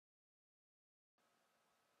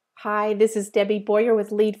Hi, this is Debbie Boyer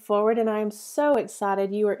with Lead Forward, and I am so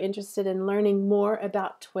excited you are interested in learning more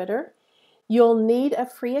about Twitter. You'll need a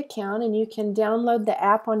free account, and you can download the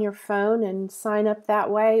app on your phone and sign up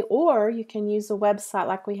that way, or you can use a website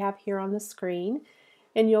like we have here on the screen,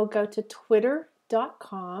 and you'll go to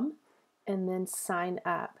twitter.com and then sign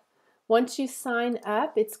up. Once you sign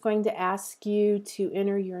up, it's going to ask you to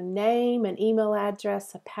enter your name, an email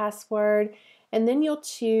address, a password, and then you'll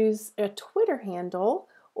choose a Twitter handle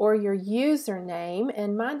or your username,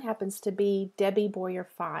 and mine happens to be Debbie Boyer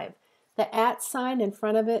 5. The @ sign in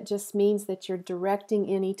front of it just means that you're directing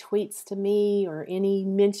any tweets to me or any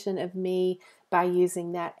mention of me by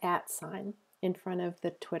using that @ sign in front of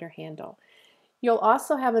the Twitter handle. You'll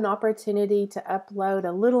also have an opportunity to upload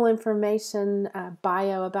a little information,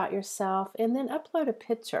 bio about yourself, and then upload a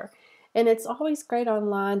picture. And it's always great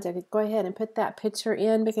online to go ahead and put that picture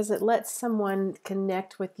in because it lets someone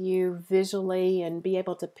connect with you visually and be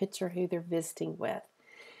able to picture who they're visiting with.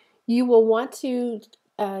 You will want to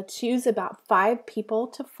choose about 5 people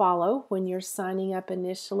to follow when you're signing up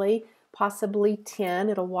initially, possibly 10.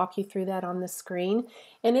 It'll walk you through that on the screen.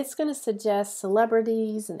 And it's going to suggest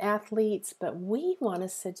celebrities and athletes, but we want to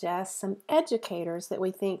suggest some educators that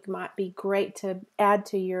we think might be great to add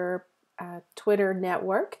to your Twitter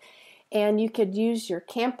network. And you could use your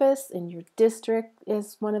campus and your district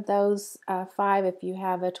is one of those 5 if you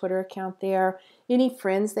have a Twitter account there. Any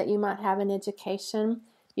friends that you might have in education.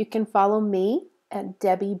 You can follow me at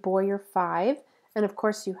Debbie Boyer 5. And of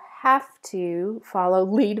course, you have to follow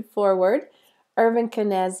Lead Forward, Irvin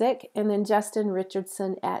Knezik, and then Justin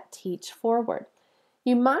Richardson at Teach Forward.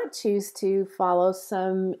 You might choose to follow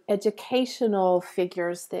some educational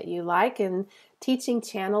figures that you like, and Teaching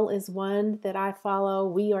Channel is one that I follow.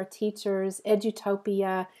 We Are Teachers,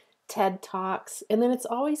 Edutopia, TED Talks, and then it's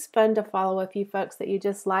always fun to follow a few folks that you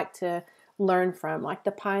just like to learn from, like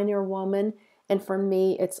the Pioneer Woman, and for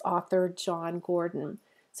me, it's author John Gordon.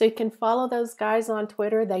 So you can follow those guys on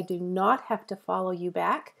Twitter. They do not have to follow you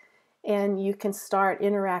back, and you can start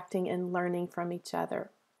interacting and learning from each other.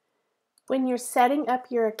 When you're setting up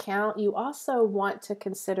your account, you also want to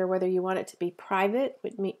consider whether you want it to be private,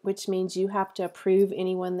 which means you have to approve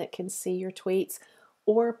anyone that can see your tweets,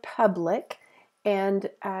 or public. And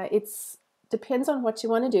it depends on what you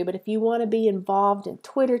want to do. But if you want to be involved in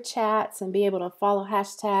Twitter chats and be able to follow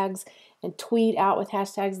hashtags and tweet out with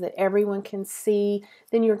hashtags that everyone can see,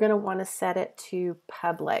 then you're going to want to set it to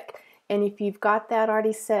public. And if you've got that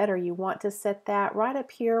already set or you want to set that, right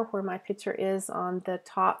up here where my picture is on the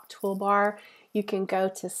top toolbar, you can go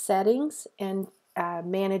to settings and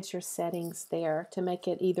manage your settings there to make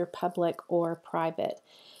it either public or private.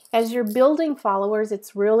 As you're building followers,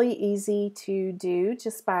 it's really easy to do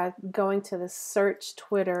just by going to the search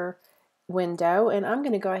Twitter window. And I'm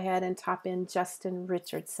going to go ahead and type in Justin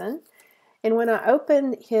Richardson. And when I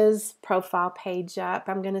open his profile page up,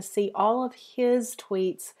 I'm going to see all of his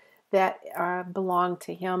tweets that belong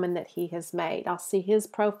to him and that he has made. I'll see his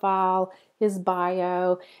profile, his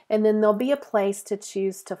bio, and then there'll be a place to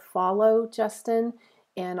choose to follow Justin,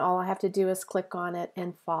 and all I have to do is click on it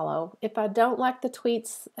and follow. If I don't like the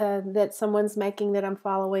tweets that someone's making that I'm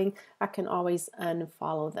following, I can always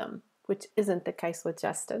unfollow them, which isn't the case with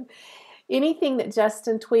Justin. Anything that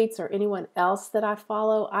Justin tweets or anyone else that I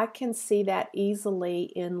follow, I can see that easily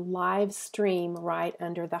in live stream right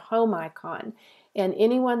under the home icon. And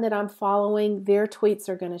anyone that I'm following, their tweets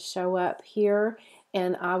are going to show up here,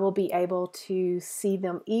 and I will be able to see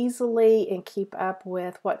them easily and keep up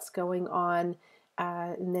with what's going on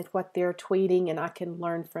and what they're tweeting, and I can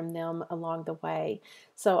learn from them along the way.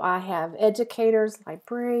 So I have educators,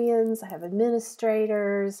 librarians, I have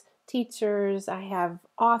administrators, teachers, I have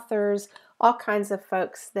authors, all kinds of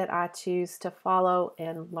folks that I choose to follow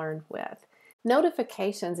and learn with.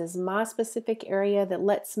 Notifications is my specific area that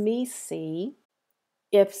lets me see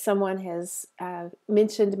if someone has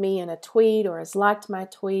mentioned me in a tweet or has liked my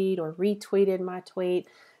tweet or retweeted my tweet.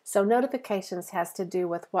 So notifications has to do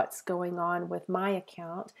with what's going on with my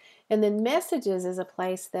account. And then messages is a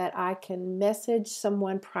place that I can message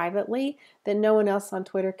someone privately that no one else on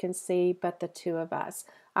Twitter can see but the two of us.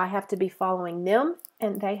 I have to be following them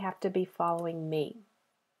and they have to be following me.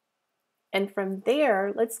 And from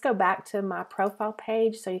there, let's go back to my profile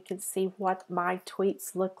page so you can see what my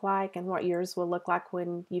tweets look like and what yours will look like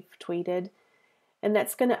when you've tweeted. And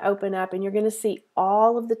that's going to open up and you're going to see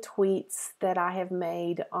all of the tweets that I have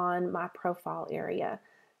made on my profile area.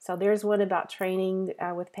 So there's one about training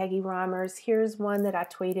with Peggy Reimers. Here's one that I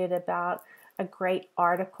tweeted about a great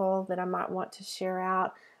article that I might want to share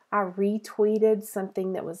out. I retweeted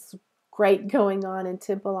something that was great going on in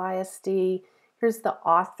Temple ISD. Here's the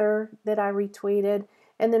author that I retweeted.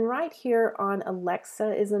 And then right here on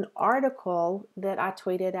Alexa is an article that I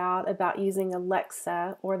tweeted out about using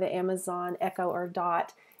Alexa or the Amazon Echo or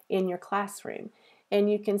Dot in your classroom.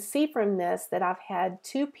 And you can see from this that I've had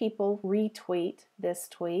 2 people retweet this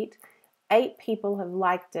tweet. 8 people have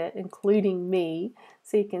liked it, including me.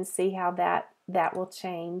 So you can see how that will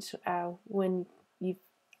change when you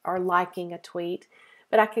are liking a tweet.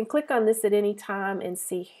 But I can click on this at any time and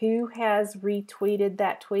see who has retweeted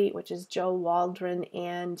that tweet, which is Joe Waldron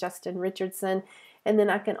and Justin Richardson. And then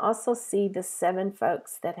I can also see the 7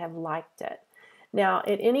 folks that have liked it. Now,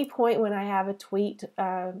 at any point when I have a tweet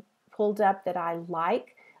pulled up that I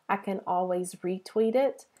like, I can always retweet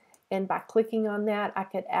it. And by clicking on that, I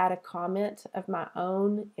could add a comment of my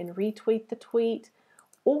own and retweet the tweet.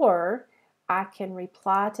 Or I can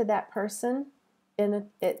reply to that person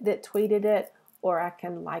that tweeted it, or I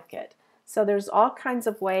can like it. So there's all kinds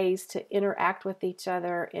of ways to interact with each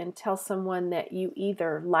other and tell someone that you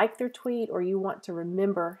either like their tweet or you want to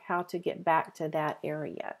remember how to get back to that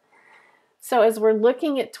area. So as we're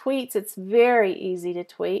looking at tweets, it's very easy to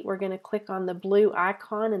tweet. We're going to click on the blue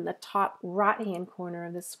icon in the top right-hand corner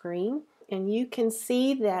of the screen. And you can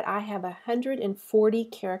see that I have 140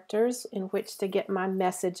 characters in which to get my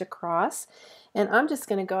message across. And I'm just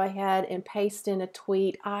going to go ahead and paste in a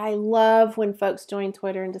tweet. I love when folks join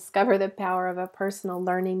Twitter and discover the power of a personal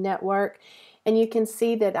learning network. And you can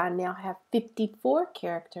see that I now have 54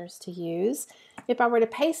 characters to use. If I were to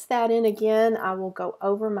paste that in again, I will go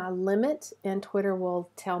over my limit, and Twitter will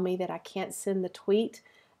tell me that I can't send the tweet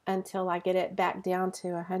until I get it back down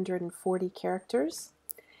to 140 characters.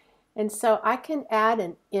 And so I can add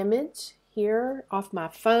an image here off my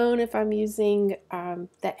phone if I'm using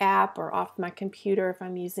the app, or off my computer if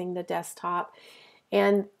I'm using the desktop.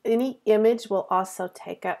 And any image will also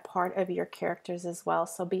take up part of your characters as well,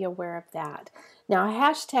 so be aware of that. Now,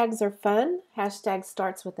 hashtags are fun. Hashtag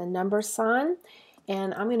starts with a number sign,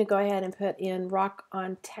 and I'm going to go ahead and put in Rock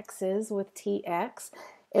on Texas with TX.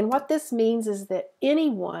 And what this means is that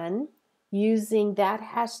anyone using that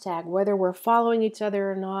hashtag, whether we're following each other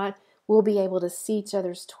or not, we'll be able to see each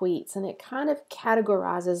other's tweets. And it kind of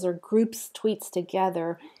categorizes or groups tweets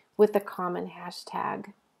together with a common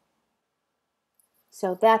hashtag.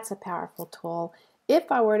 So that's a powerful tool.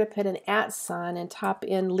 If I were to put an @ sign and type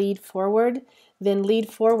in Lead Forward, then Lead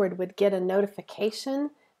Forward would get a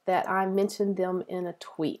notification that I mentioned them in a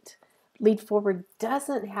tweet. Lead Forward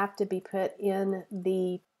doesn't have to be put in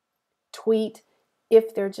the tweet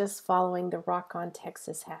if they're just following the Rock on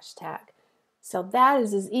Texas hashtag. So that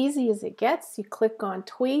is as easy as it gets. You click on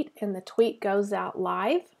tweet and the tweet goes out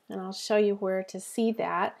live, and I'll show you where to see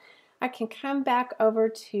that. I can come back over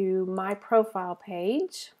to my profile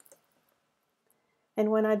page, and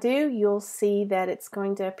when I do, you'll see that it's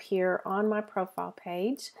going to appear on my profile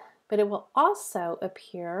page, but it will also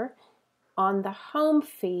appear on the home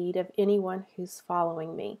feed of anyone who's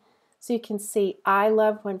following me. So you can see, I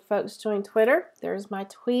love when folks join Twitter. There's my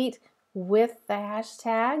tweet with the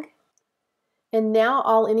hashtag. And now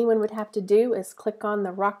all anyone would have to do is click on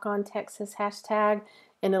the Rock on Texas hashtag,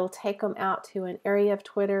 and it'll take them out to an area of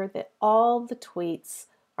Twitter that all the tweets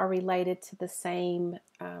are related to the same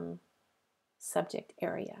subject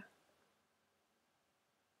area.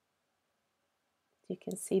 You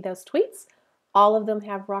can see those tweets. All of them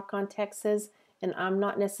have Rock on Texas, and I'm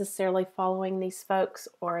not necessarily following these folks,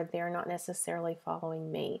 or they're not necessarily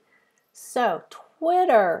following me. So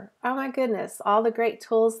Twitter, oh my goodness, all the great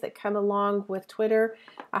tools that come along with Twitter.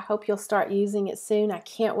 I hope you'll start using it soon. I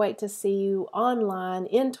can't wait to see you online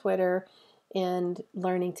in Twitter and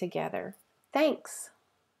learning together. Thanks.